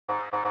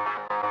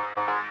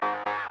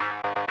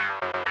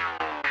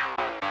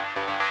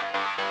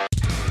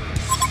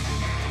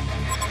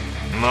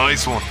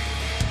Nice one.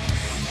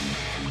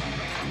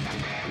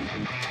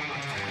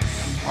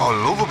 Oh, I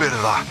love a bit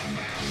of that.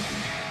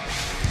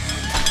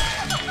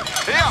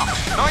 Here,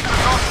 nice and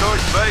soft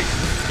touch, mate.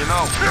 You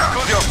know,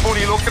 because you're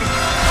funny looking.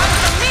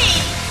 That's for me!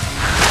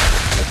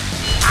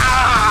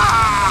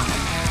 Ah!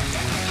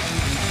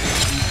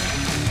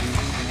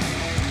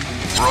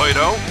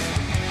 Righto.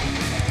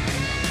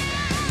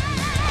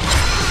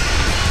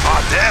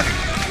 Ah, daddy.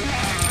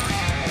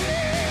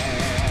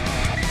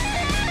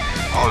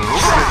 Oh,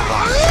 look a bit of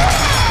that.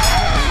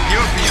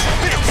 You'll be a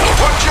bit.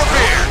 Watch your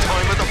beard.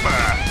 Time of the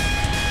bar.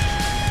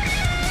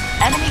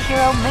 Enemy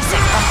hero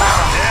missing from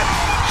battle. Daddy.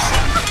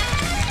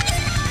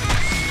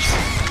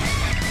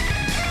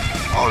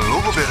 Oh,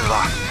 love a bit of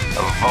that.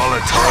 A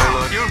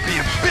volatile. You'll be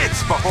in bits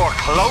before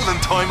closing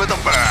time of the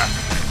bar.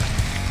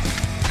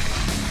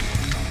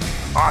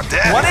 Oh,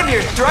 daddy. One of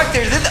your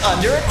structures is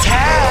under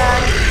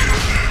attack.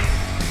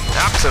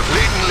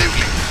 Absolutely.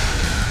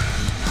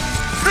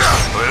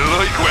 I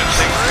like when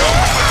things go.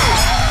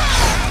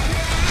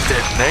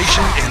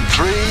 Detonation in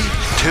 3,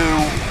 2,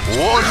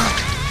 1.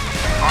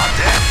 Oh,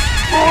 dead.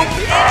 I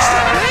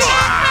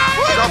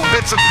got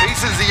bits and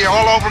pieces of you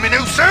all over me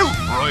new suit.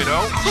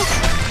 Righto.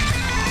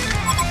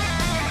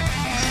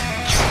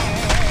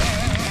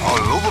 Oh, I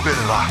love a bit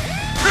of that.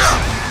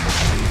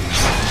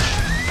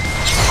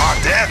 Oh,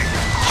 daddy.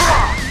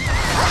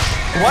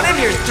 One of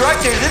your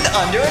structures is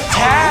under Oh, I love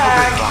a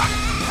bit attack. of that.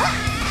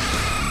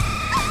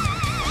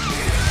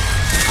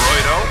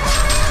 Righto.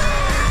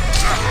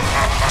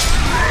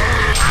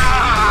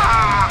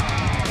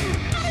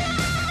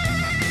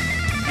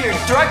 Your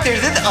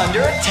structures is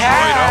under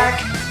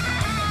attack.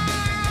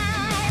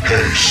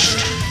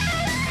 Haste.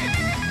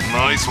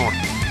 Nice one.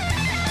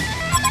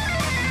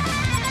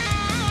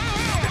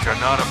 If you're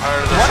not a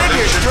part of the One of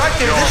your solution,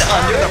 structures you're is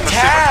part under of the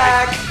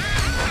attack.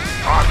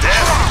 precipitate. Oh,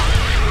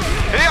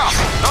 damn. Here,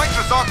 nice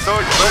and soft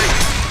touch, mate.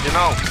 You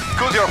know,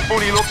 because you're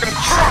funny looking.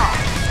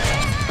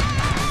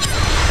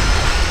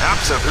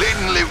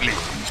 Absolutely.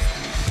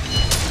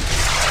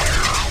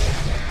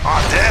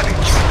 Oh, daddy.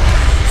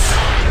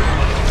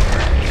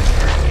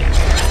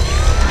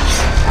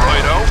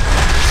 Righto.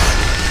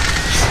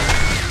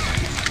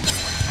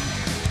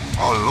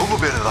 Oh, I love a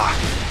bit of that.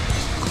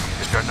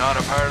 If you're not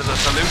a part of the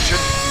solution,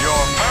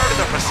 you're part of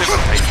the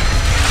precipitate.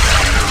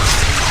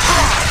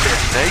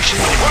 Detonation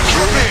in 3,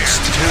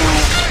 2,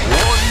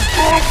 1.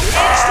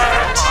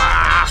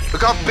 I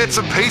got bits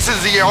and pieces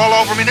of you all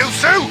over me new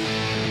suit.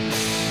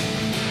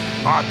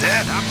 Oh,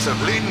 Dad,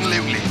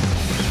 absolutely.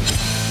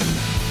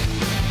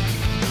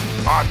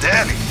 Oh,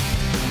 Daddy.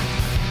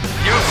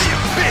 You'll be in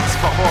bits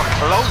before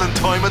closing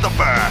time of the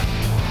bar.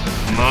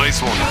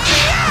 Nice one.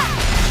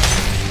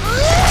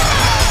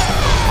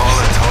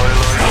 Volatile.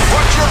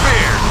 Watch your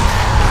beard.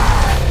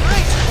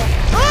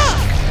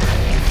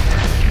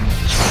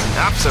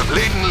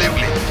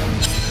 Absolutely.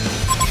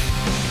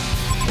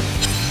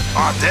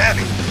 Oh,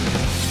 Daddy.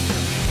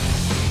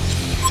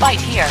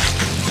 Fight here.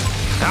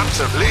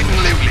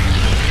 Absolutely.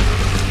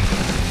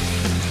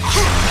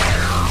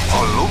 Oh, I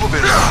love a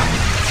bit of that.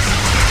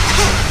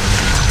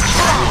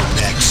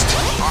 Next.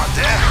 Oh,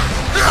 Daddy.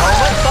 Oh,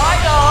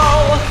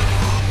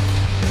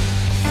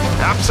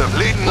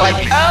 Absolutely.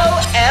 like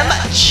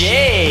OMG.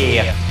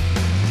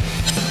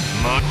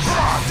 Oh,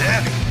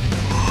 Daddy.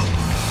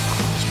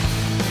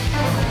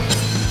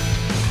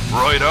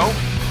 Righto.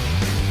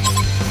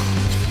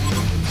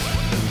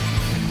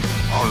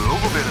 Oh, I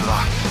love a bit of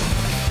that.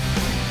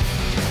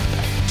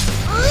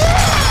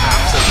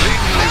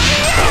 Absolutely.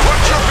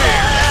 Watch your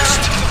beard.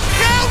 Next.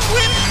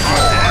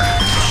 Oh, Daddy.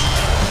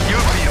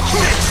 You'll be a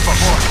bit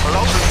before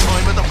closing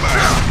time of the bar.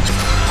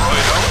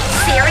 Righto.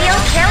 Serial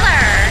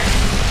killer!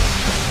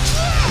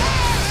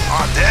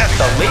 Oh, Daddy.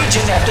 The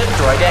Legion have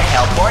destroyed a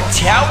Hellborn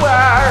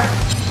tower.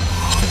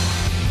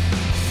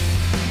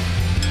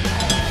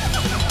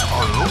 Oh, I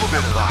love a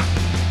bit of that.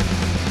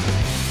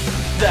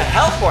 The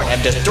Hellborn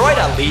have destroyed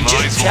a Legion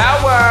Nice one.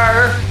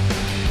 tower.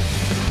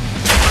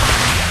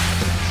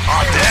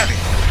 Oh, Daddy.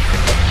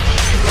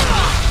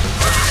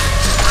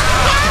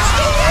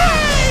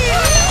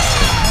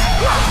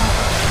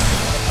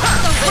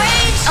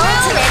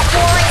 Ultimate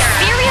warrior!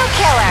 Serial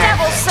killer!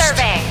 Double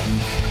serving!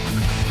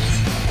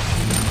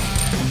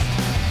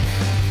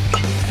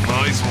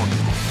 Nice one.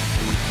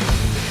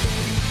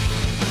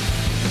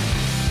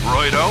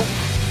 Righto.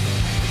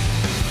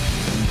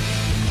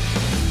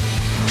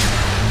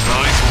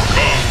 Nice one.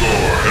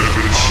 Gondor has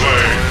been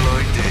slain. I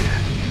like that.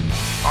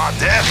 Oh,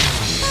 Daddy.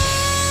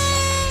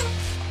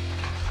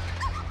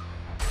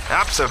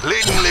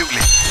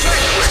 Absolutely.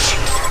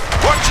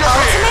 Watch your beard.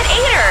 Ultimate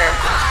eater!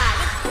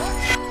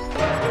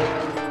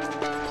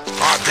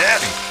 Oh,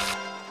 Daddy.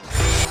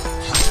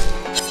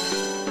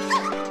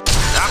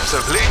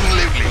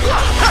 Absolutely.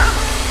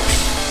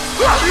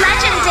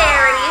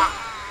 Legendary!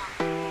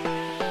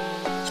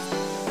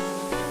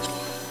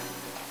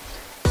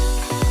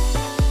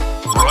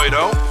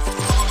 Righto.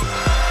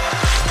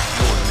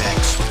 You're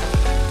next.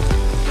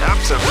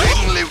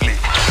 Absolutely.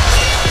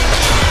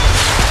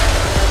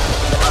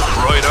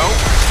 Righto.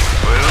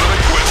 Well,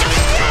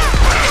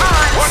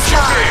 HoN watch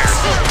your beard.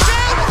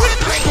 starts.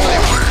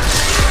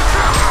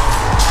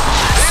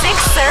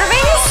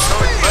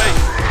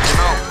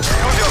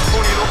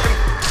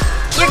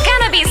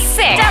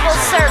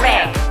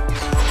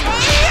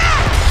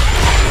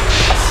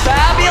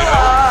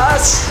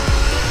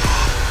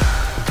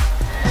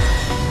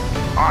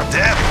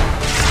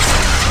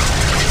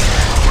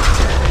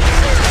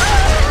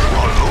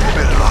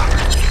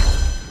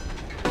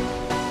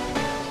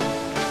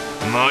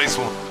 Nice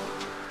one.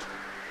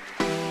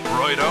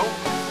 Righto.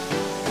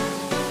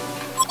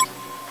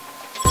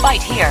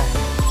 Fight here.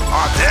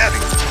 Ah,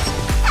 daddy.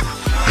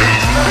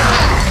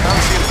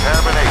 Calcium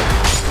carbonate.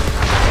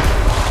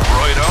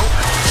 Righto.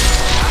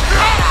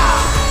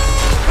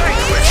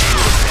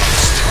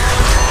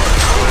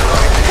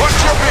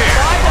 What's your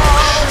beer?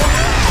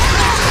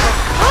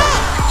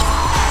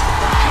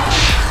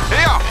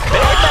 Here.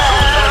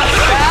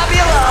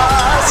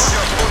 Fabulous!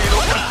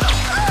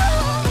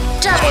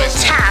 Double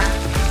tap.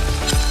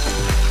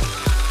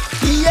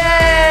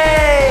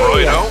 Yay!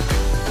 Righto.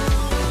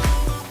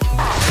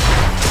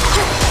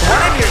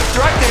 One of your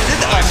structures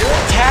is under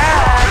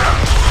attack!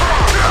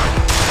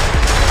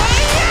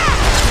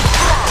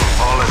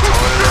 All the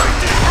toilet.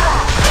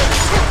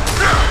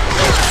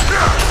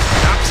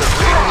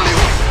 Absolutely.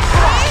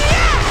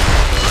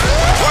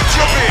 What's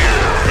your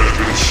beer? Has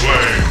been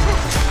slain.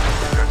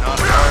 You're not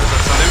part of the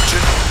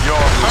solution.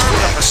 You're part of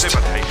the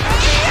precipitation.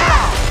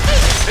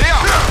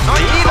 Here.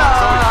 Nice Diva.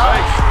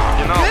 face.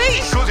 You know,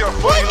 because you're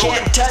funny looking.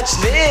 Can't touch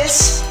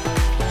this!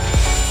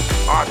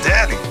 Ah,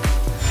 daddy.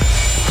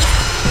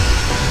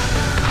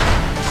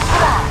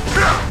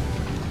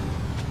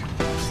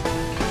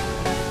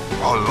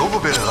 I love a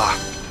bit of that.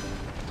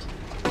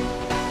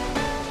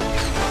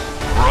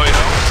 Right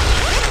on.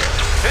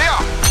 Here!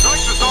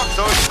 Nice to talk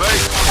to his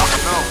face.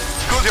 No,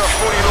 it's because you're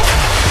funny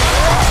looking.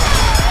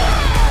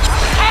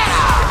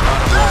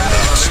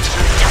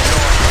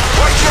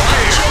 What's your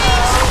beer?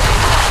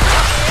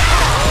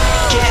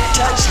 Can't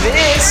touch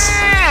this!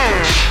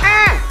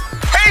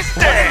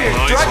 Tasty! One of your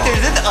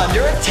structures is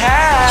under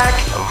attack!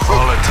 A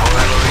volatile.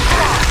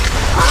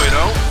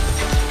 Righto.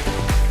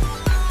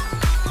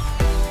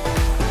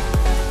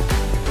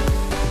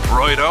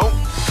 Righto.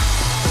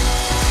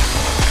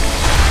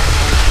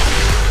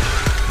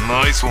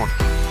 Nice one.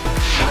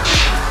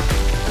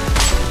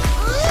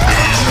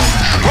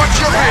 What's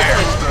your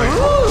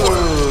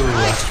beer?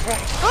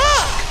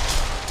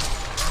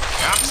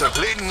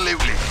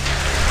 Absolutely.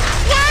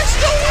 That's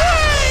the way!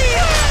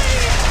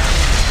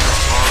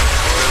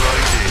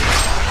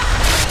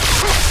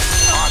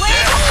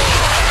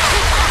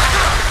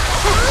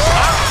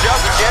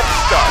 Just getting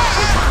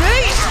started.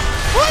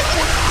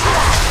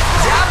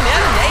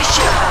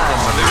 Domination!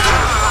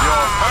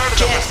 You're part of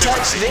the Can't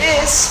touch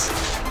this!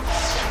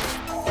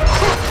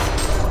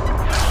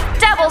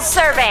 Double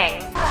serving.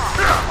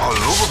 I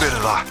love a bit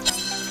of that.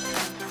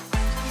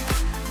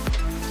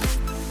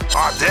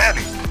 Ah,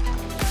 daddy.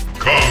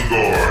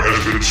 Kongor has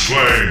been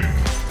slain.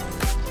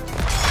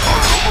 I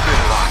love a bit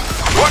of that.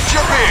 What's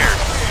your beard?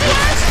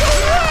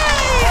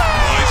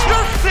 Nice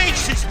Your one.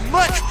 face is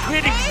much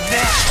prettier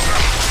now.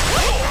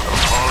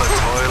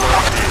 Volatile.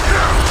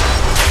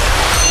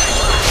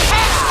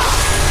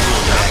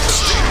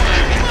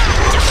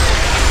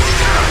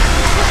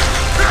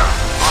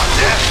 Ah,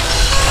 daddy.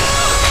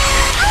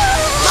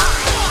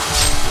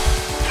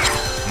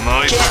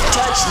 Nice. Can't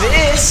touch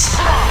this!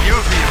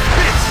 You'll be in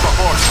bits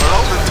before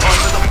closing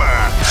time in the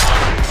bar.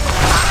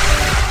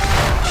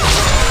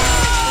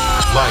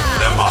 Light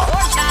them up.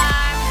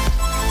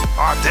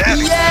 Ah,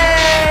 daddy.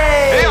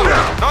 Yay! Here,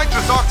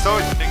 nitrous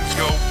oxide. Things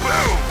go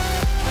boom.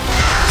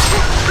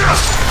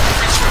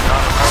 You're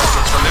not a part of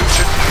the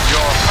solution.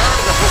 You're part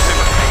of the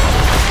precipitation.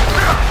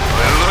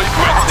 I like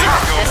when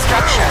things go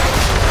Destruction.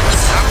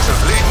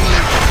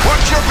 Absolutely.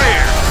 What's your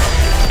beer?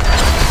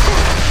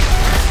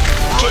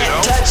 Can't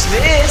Righto. touch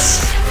this!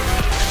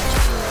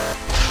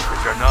 If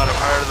you're not a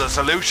part of the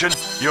solution,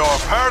 you're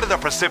part of the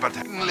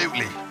precipitation.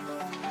 Absolutely.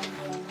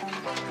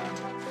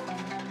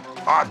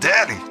 Ah,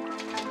 daddy.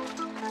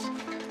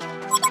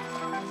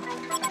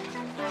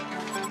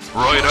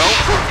 Righto.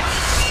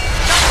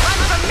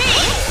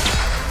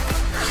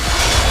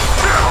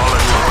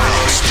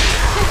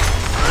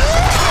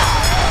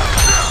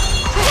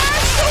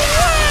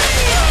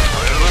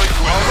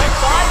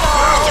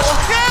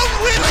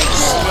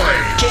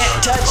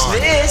 Can't touch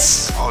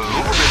this! I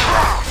love a bit of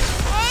that.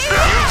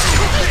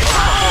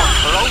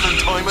 Closing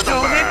time at the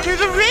Don't bar. enter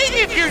the ring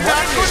if you're not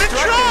One of your gonna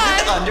structures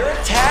try. is under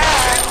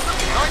attack!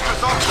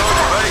 Nitrous oxide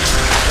face.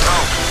 No,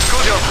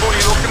 good you're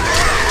funny looking.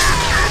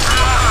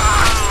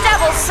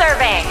 Double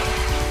serving.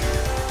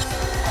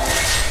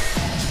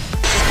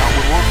 That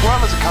would work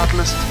well as a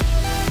catalyst.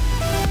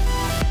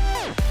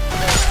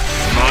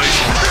 Nice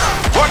one.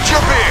 What's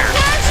your beer?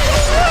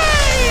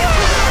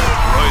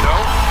 Righto.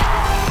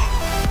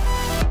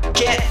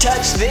 Can't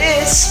touch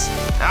this!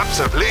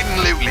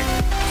 Absolutely.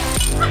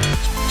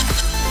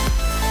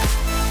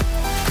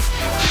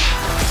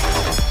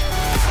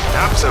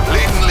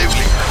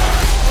 Absolutely.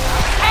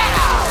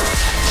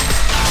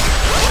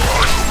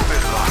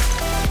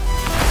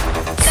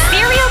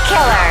 Serial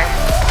killer.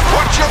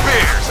 What's your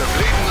beer?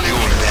 Absolutely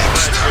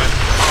next.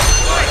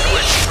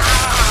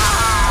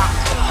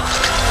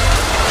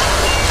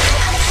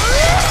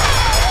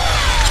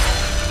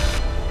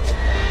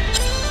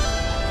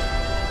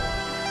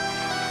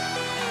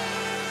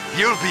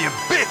 You'll be in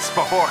bits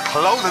before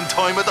closing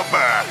time at the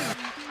bar.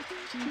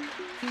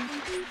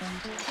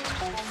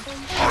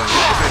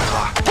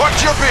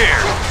 What's your beer?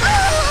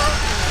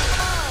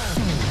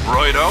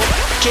 Righto.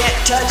 Can't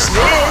touch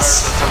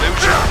this.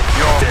 Solution.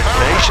 Your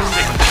Detonation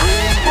in 3,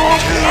 2,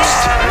 1.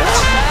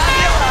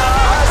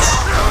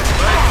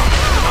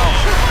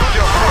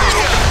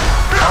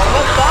 On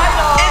the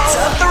final, it's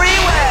a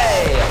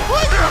three-way.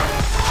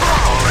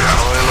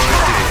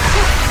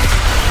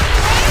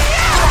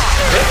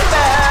 Big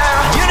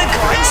Bear,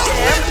 Unicorn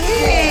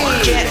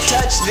Stampede. Can't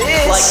touch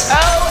this. Like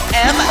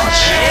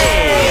OMG.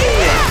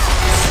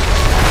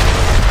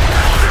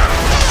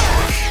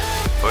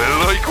 I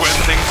like when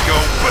things go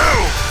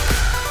boom.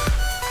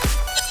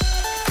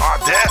 Ah,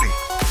 daddy.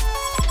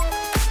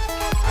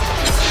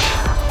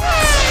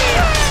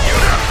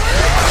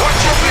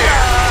 Watch your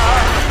there.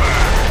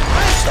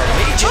 The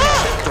Legion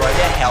has destroyed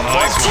the Hellborn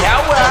Nice one.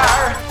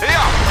 Tower.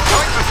 Here.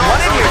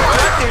 One of your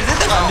characters is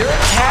under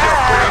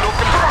attack.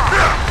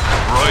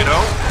 Righto.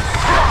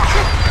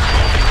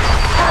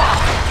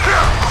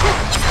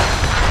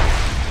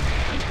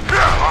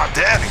 Ah,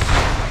 daddy.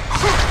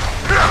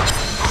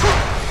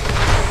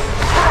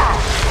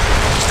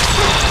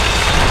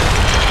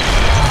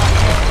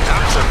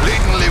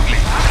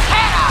 Absolutely.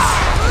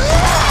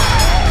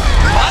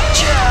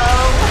 Macho.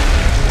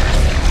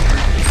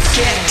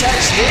 Can't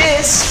touch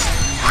this.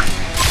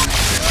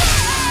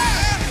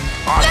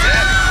 Ah,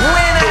 daddy.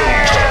 Winner.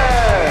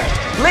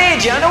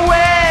 Legion away.